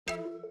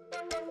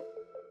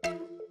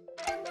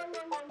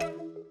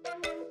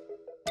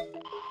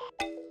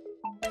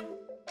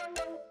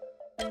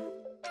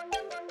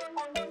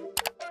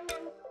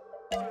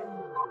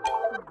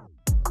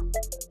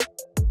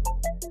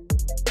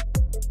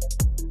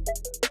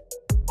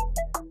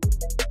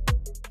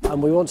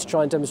and we want to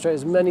try and demonstrate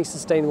as many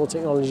sustainable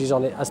technologies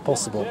on it as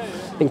possible,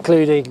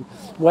 including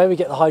where we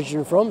get the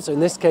hydrogen from. So in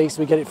this case,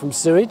 we get it from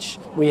sewage.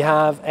 We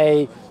have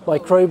a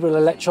microbial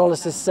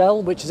electrolysis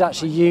cell, which is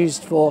actually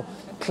used for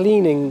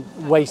cleaning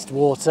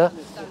wastewater,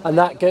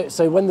 and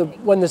so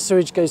when the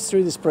sewage goes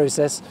through this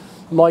process,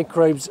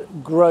 microbes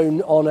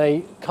grown on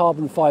a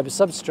carbon fibre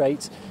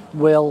substrate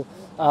will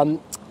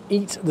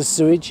eat the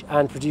sewage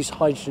and produce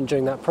hydrogen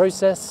during that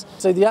process.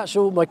 So the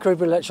actual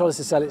microbial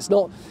electrolysis cell,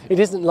 it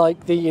isn't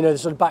like the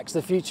sort of Back to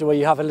the Future where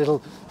you have a little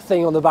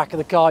thing on the back of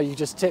the car you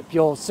just tip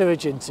your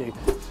sewage into.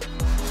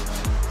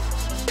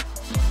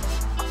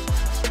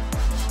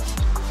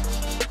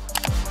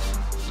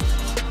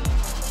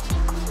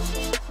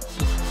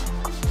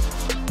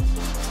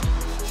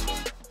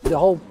 The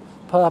whole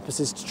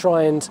purpose is to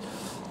try and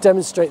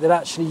demonstrate that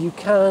actually you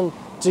can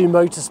do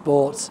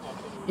motorsport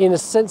in a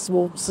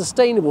sensible,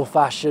 sustainable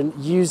fashion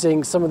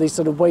using some of these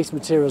sort of waste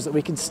materials that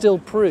we can still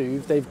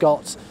prove they've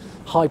got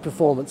high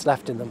performance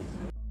left in them.